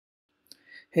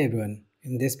Hey everyone,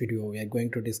 in this video we are going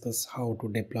to discuss how to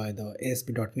deploy the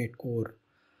ASP.NET Core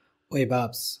web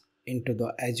apps into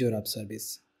the Azure App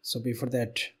Service. So before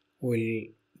that, we'll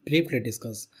briefly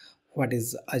discuss what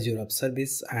is Azure App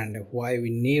Service and why we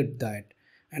need that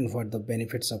and what the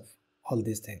benefits of all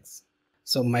these things.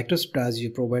 So Microsoft Azure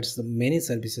provides the many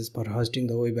services for hosting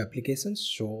the web applications.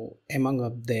 So among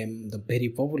of them, the very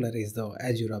popular is the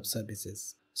Azure App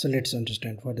Services. So let's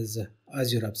understand what is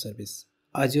Azure App Service.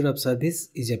 Azure App Service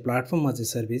is a platform as a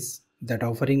service that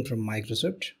offering from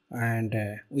Microsoft, and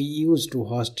we use to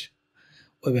host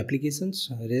web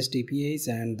applications, REST APIs,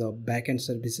 and the backend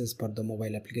services for the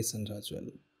mobile applications as well.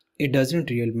 It doesn't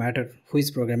really matter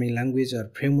which programming language or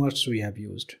frameworks we have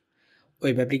used.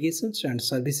 Web applications and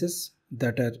services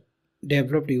that are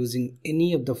developed using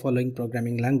any of the following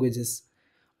programming languages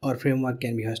or framework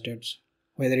can be hosted,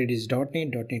 whether it is .NET,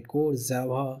 .NET Core,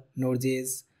 Java,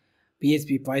 Node.js,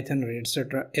 PHP, Python, or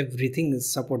etc. Everything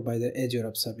is supported by the Azure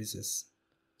App Services.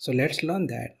 So let's learn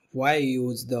that why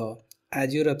use the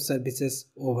Azure App Services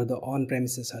over the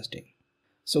on-premises hosting.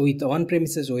 So with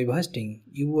on-premises web hosting,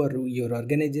 your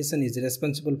organization is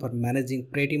responsible for managing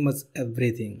pretty much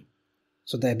everything.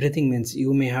 So the everything means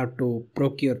you may have to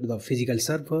procure the physical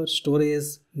server,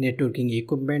 storage, networking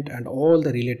equipment, and all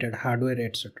the related hardware,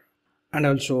 etc. And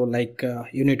also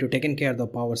you need to take care of the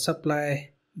power supply,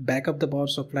 back up the power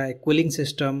supply, cooling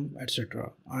system,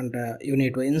 etc. And you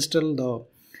need to install the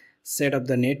set up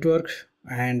the network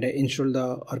and install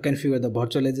the or configure the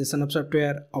virtualization of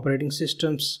software, operating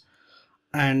systems,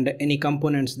 and any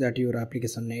components that your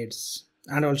application needs.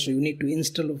 And also you need to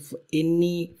install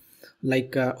any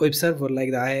web server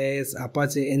like the IIS,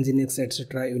 Apache, Nginx,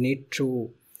 etc. You need to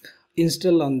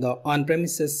install on the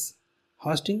on-premises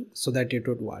hosting so that it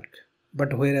would work.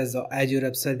 But whereas the Azure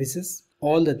App Services,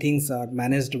 all the things are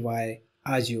managed by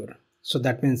Azure. So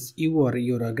that means your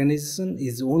organization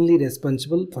is only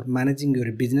responsible for managing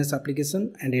your business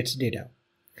application and its data.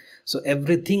 So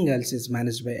everything else is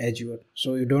managed by Azure.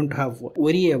 So you don't have to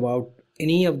worry about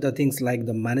any of the things like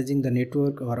the managing the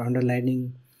network or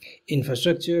underlining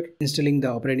infrastructure, installing the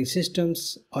operating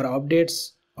systems or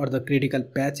updates or the critical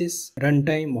patches,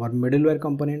 runtime or middleware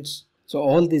components. So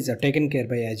all these are taken care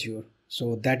by Azure.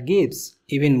 So that gives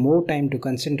even more time to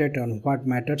concentrate on what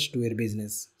matters to your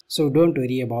business. So don't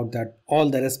worry about that, all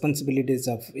the responsibilities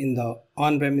of in the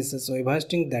on-premises web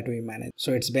hosting that we manage.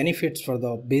 So it's benefits for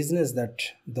the business that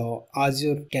the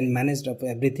Azure can manage of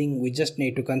everything. We just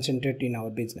need to concentrate in our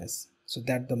business. So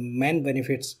that the main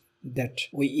benefits that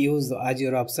we use the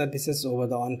Azure App Services over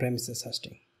the on-premises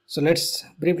hosting. So let's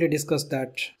briefly discuss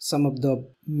that some of the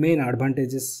main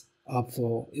advantages of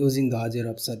using the Azure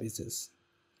App Services.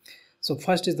 So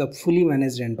first is the fully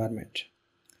managed environment.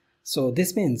 So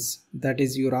this means that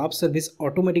is your app service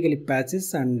automatically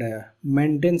patches and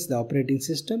maintains the operating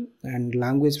system and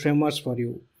language frameworks for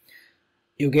you.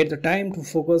 You get the time to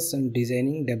focus on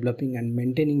designing, developing, and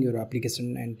maintaining your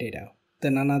application and data.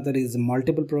 Then another is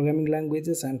multiple programming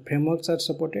languages and frameworks are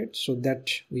supported. So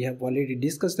that we have already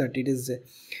discussed that it is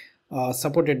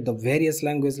supported the various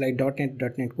languages like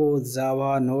 .NET, .NET Core,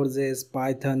 Java, Node.js,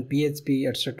 Python, PHP,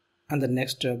 etc. And the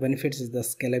next benefits is the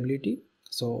scalability.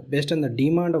 So based on the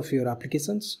demand of your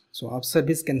applications, so App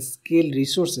Service can scale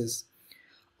resources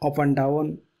up and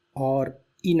down or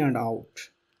in and out.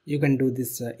 You can do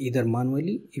this either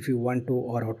manually if you want to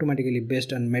or automatically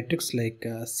based on metrics like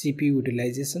CPU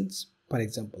utilizations, for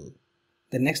example.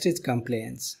 The next is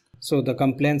compliance. So the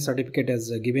compliance certificate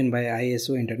is given by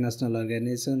ISO, International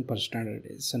Organization for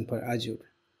Standardization for Azure.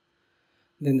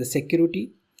 Then the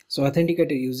security. So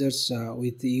authenticate users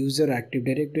with the user Active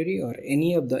Directory or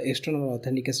any of the external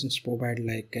authentications provided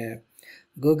like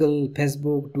Google,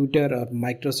 Facebook, Twitter, or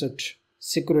Microsoft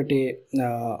security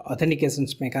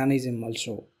authentications mechanism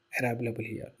also are available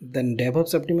here. Then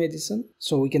DevOps optimization.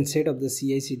 So we can set up the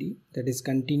CI/CD, that is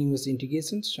continuous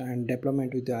integrations and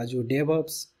deployment with the Azure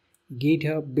DevOps,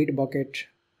 GitHub, Bitbucket,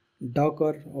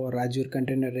 Docker, or Azure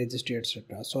Container Registry,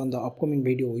 etc. So on the upcoming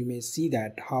video, we may see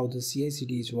that how the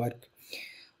CI/CDs work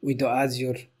with the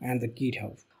Azure and the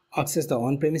GitHub. Access the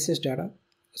on-premises data.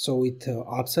 So with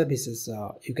App Services,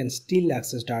 you can still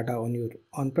access data on your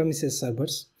on-premises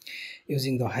servers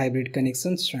using the hybrid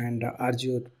connections and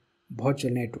Azure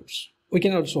virtual networks. We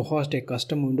can also host a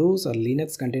custom Windows or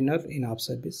Linux container in App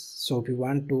Service. So if you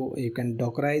want to, you can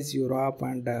Dockerize your app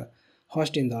and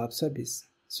host in the App Service.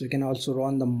 So you can also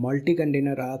run the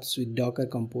multi-container apps with Docker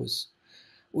Compose.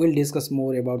 We'll discuss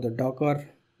more about the Docker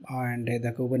and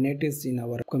the Kubernetes in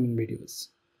our upcoming videos.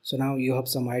 So now you have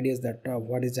some ideas that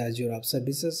what is Azure App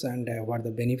Services and what are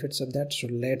the benefits of that. So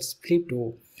let's flip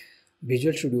to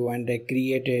Visual Studio and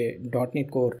create a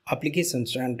 .NET Core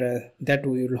applications, and that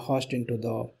we will host into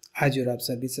the Azure App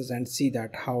Services and see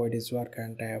that how it is work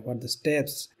and what the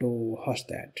steps to host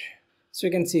that. So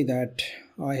you can see that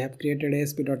I have created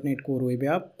ASP.NET Core Web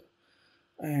App,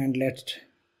 and let's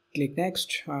click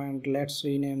next, and let's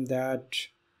rename that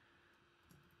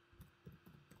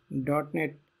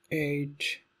 .NET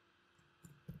 8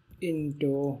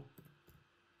 into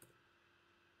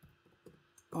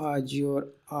Azure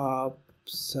App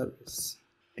Service.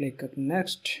 Click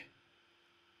next,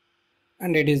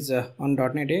 and it is on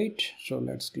 .NET 8, so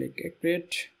let's click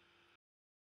create.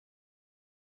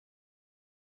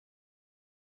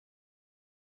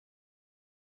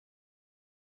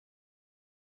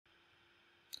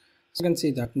 So you can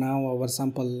see that now our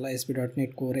sample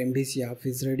ASP.NET Core MVC app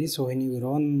is ready. So when you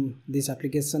run these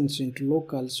applications into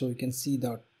local, so you can see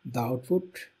the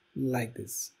output like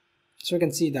this. So you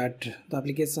can see that the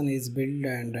application is built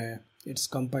and it's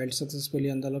compiled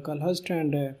successfully on the local host,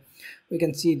 and we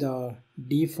can see the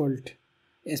default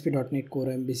ASP.NET Core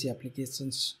MVC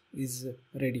applications is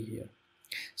ready here.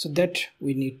 So that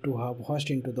we need to have host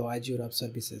into the Azure App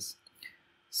Services.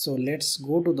 So let's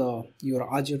go to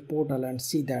your Azure portal and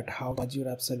see that how Azure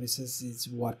App Services is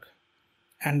work,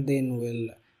 and then we'll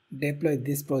deploy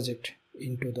this project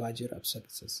into the Azure App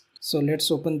Services. So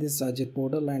let's open this Azure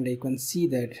portal, and you can see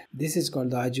that this is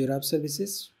called the Azure App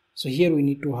Services. So here we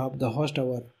need to have the host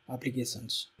our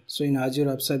applications. So in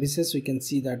Azure App Services we can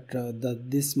see that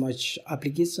this much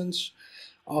applications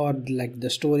or like the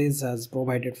storage has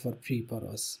provided for free for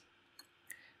us.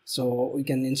 So we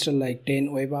can install like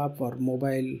 10 web app or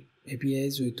mobile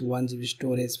APIs with 1 GB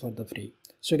storage for the free.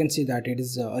 So you can see that it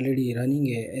is already running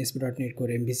a ASP.NET Core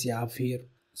MVC app here.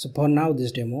 So for now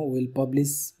this demo we'll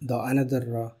publish the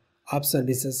another app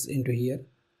services into here.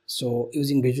 So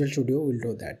using Visual Studio we'll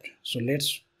do that. So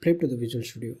let's flip to the Visual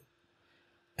Studio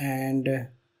and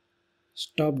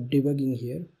stop debugging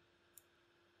here.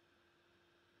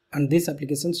 And these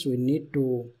applications we need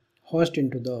to host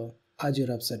into the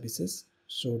Azure App Services.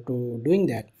 So to doing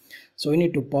that, so we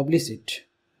need to publish it.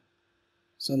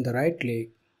 So on the right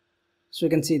click, so you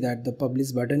can see that the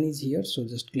publish button is here, so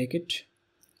just click it.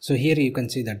 So here you can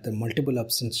see that the multiple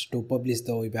options to publish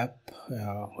the web app,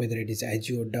 whether it is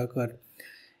Azure, Docker,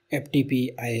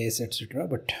 FTP, IaaS, etc.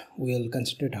 But we will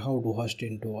consider how to host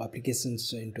into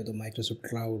applications into the Microsoft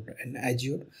Cloud and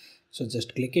Azure. So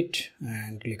just click it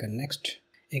and click on next.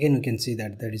 Again, we can see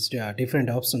that there is different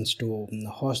options to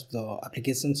host the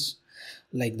applications,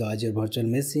 like the Azure Virtual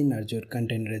Machine, Azure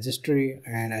Content Registry,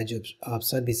 and Azure App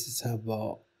Services have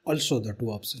also the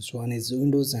two options. One is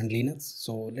Windows and Linux.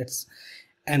 So let's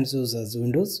choose as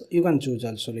Windows. You can choose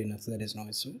also Linux, there is no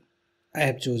issue. I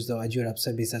have choose the Azure App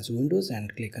Service as Windows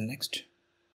and click on next.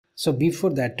 So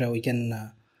before that we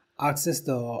can access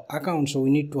the account. So we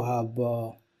need to have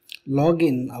log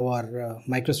in our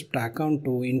Microsoft account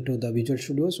into the Visual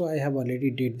Studio. So I have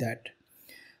already did that.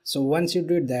 So once you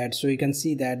did that, so you can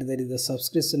see that there is the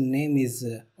subscription name is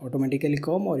automatically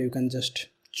come, or you can just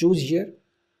choose here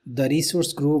the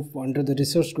resource group. Under the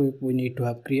resource group we need to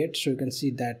have create. So you can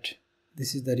see that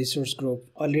this is the resource group.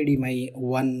 Already my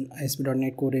one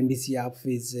ASP.NET Core MVC app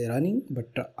is running,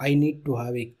 but I need to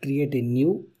have a create a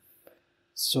new.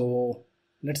 So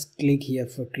let's click here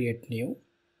for create new.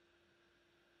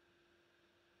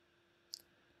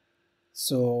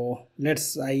 So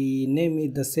I name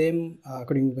it the same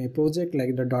according to my project,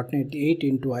 like the .NET 8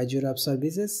 into Azure App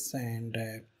Services, and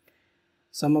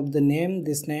some of the name,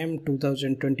 this name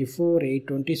 2024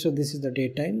 8/20. So this is the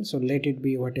date time, so let it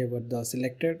be whatever the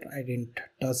selected. I didn't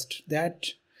touch that.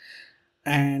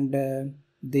 And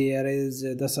there is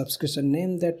the subscription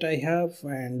name that I have,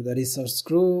 and the resource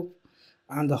group,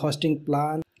 and the hosting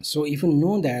plan. So if you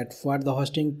know that for the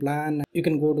hosting plan, you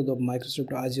can go to the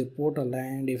Microsoft Azure portal,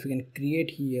 and if you can create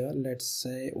here, let's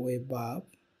say web app.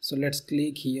 So let's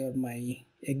click here my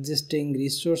existing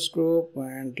resource group,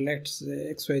 and let's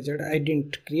say XYZ. I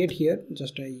didn't create here,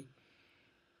 just I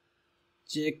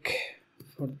check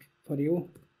for you.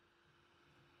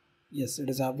 Yes, it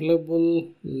is available.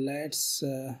 Let's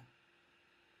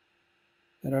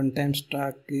runtime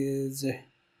stack is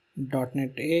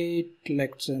 .NET 8,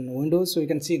 let's in Windows. So you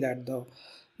can see that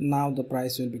now the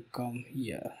price will become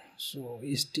here. So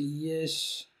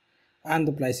STS and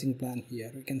the pricing plan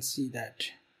here, we can see that.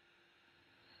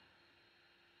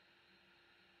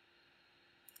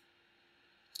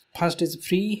 First is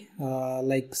free,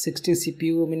 like 60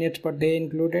 CPU minutes per day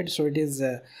included. So it is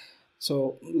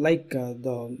so like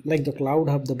the cloud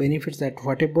hub, the benefits that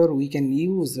whatever we can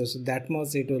use, so that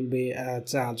much it will be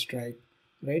charged,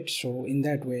 right? So in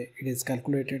that way it is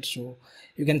calculated. So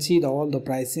you can see all the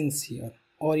pricings here,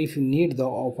 or if you need the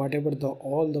or whatever the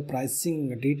all the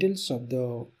pricing details of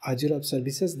the Azure App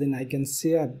Services, then I can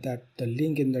share that the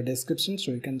link in the description,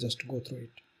 so you can just go through it.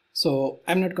 So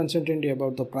I'm not concentrating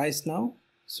about the price now,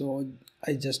 so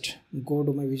I just go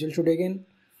to my Visual Studio again,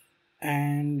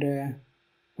 and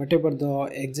whatever the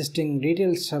existing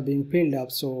details have been filled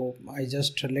up, so I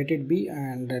just let it be,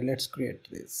 and let's create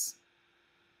this.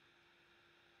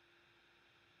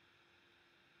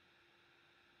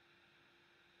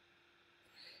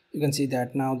 You can see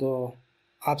that now the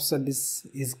app service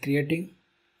is creating,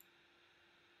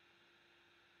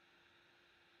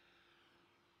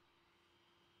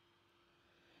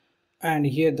 and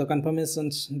here the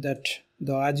confirmations that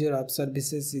the Azure App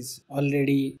Services is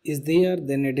already is there,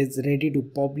 then it is ready to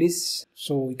publish,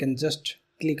 so we can just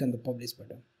click on the publish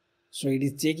button. So it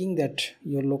is checking that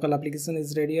your local application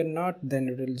is ready or not, then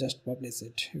it will just publish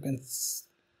it.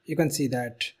 You can see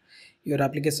that your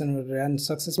application will run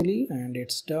successfully and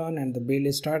it's done, and the build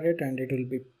is started, and it will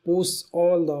be post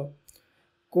all the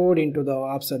code into the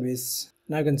app service.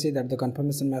 Now you can see that the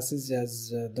confirmation message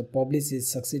as the publish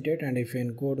is succeeded, and if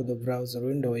you go to the browser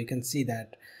window, you can see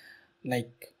that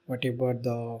like whatever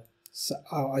the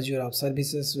Azure App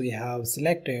Services we have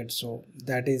selected, so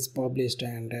that is published,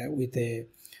 and with a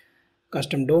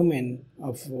custom domain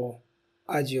of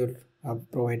Azure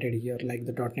provided here, like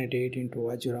the .NET 8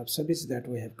 into Azure App Service that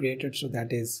we have created, so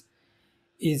that is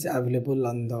available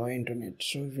on the internet.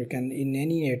 So if we can, in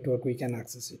any network, we can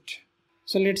access it.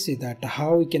 So let's see that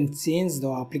how we can change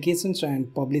the applications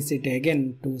and publish it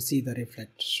again to see the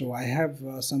reflect. So I have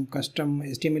some custom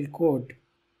HTML code.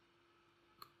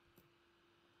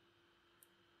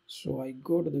 So I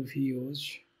go to the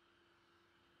views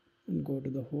and go to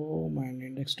the home and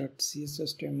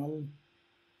index.cshtml,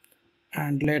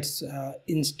 and let's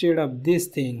instead of this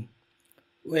thing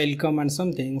welcome and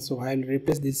something, so I'll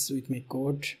replace this with my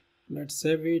code. Let's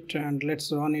save it and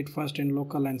let's run it first in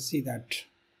local and see that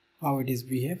how it is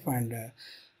behave, and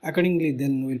accordingly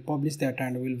then we'll publish that,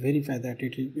 and we'll verify that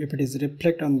if it is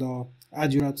reflect on the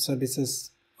Azure App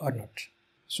Services or not.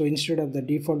 So instead of the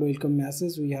default welcome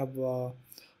message, we have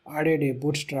added a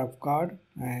bootstrap card,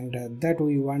 and that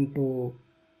we want to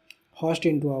host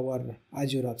into our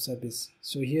Azure App Service.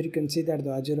 So here you can see that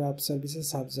the Azure App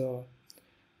Services have the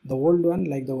old one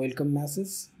like the welcome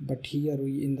message, but here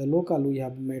we in the local we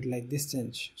have made like this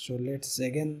change. So let's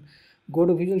again go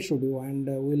to Visual Studio, and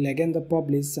we'll again the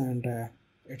publish, and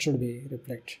it should be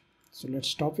reflect. So let's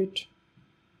stop it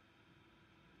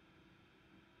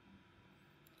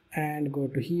and go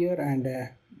to here, and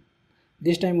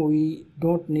this time we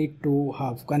don't need to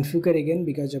have configure again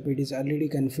because of it is already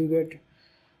configured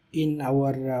in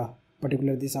our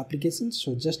particular this application.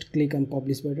 So just click on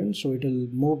publish button, so it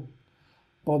will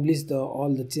publish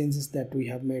all the changes that we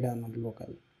have made on our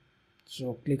local.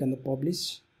 So click on the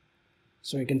publish,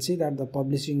 so you can see that the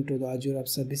publishing to the Azure App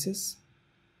Services.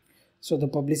 So the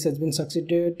publish has been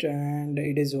succeeded, and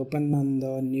it is open on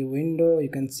the new window. You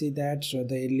can see that. So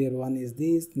the earlier one is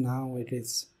this, now it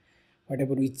is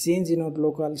whatever we change in our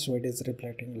local, so it is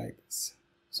reflecting like this.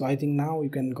 So I think now you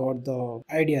can got the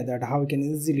idea that how we can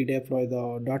easily deploy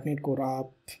the .NET Core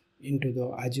app into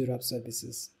the Azure App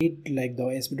Services. It like the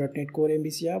ASP.NET Core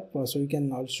MVC app, so you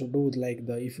can also do like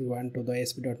the if you want to the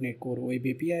ASP.NET Core Web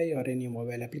API or any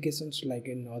mobile applications like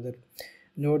in other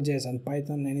Node.js and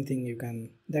Python, anything you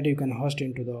can host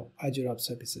into the Azure App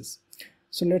Services.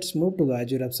 So let's move to the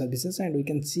Azure App Services, and we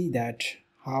can see that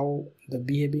how the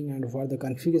behaving and what the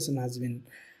configuration has been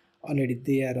already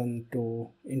there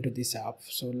into this app.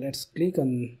 So let's click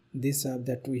on this app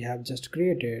that we have just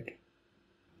created.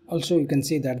 Also you can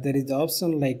see that there is the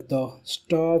option like the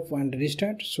stop and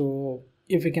restart. So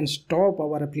if we can stop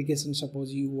our application,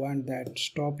 suppose you want that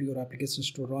stop your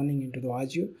applications to running into the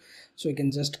Azure, so you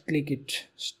can just click it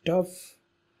stop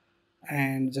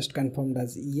and just confirmed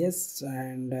as yes,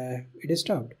 and it is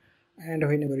stopped. And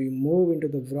whenever you move into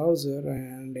the browser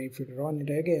and if you run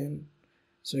it again,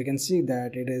 so you can see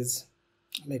that it is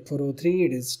like 403,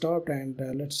 it is stopped, and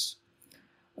let's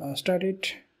start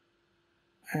it,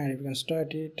 and you can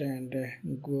start it and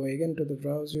go again to the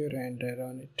browser and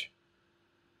run it.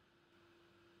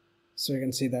 So you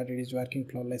can see that it is working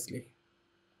flawlessly.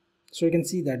 So you can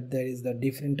see that there is the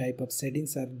different type of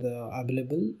settings are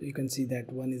available. You can see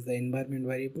that one is the environment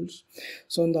variables.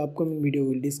 So in the upcoming video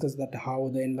we'll discuss that how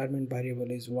the environment variable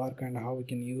is work and how we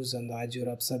can use on the Azure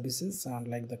App Services, and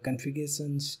like the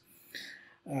configurations,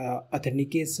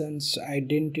 authentications,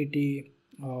 identity,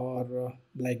 or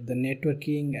like the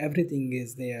networking, everything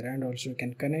is there. And also you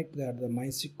can connect the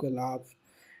MySQL app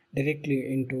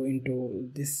directly into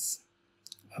this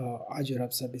Azure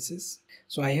App Services.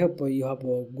 So I hope you have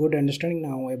a good understanding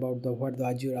now about what the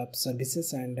Azure App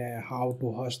Services and how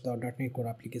to host the .NET Core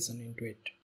application into it.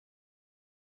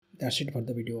 That's it for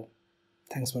the video.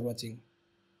 Thanks for watching.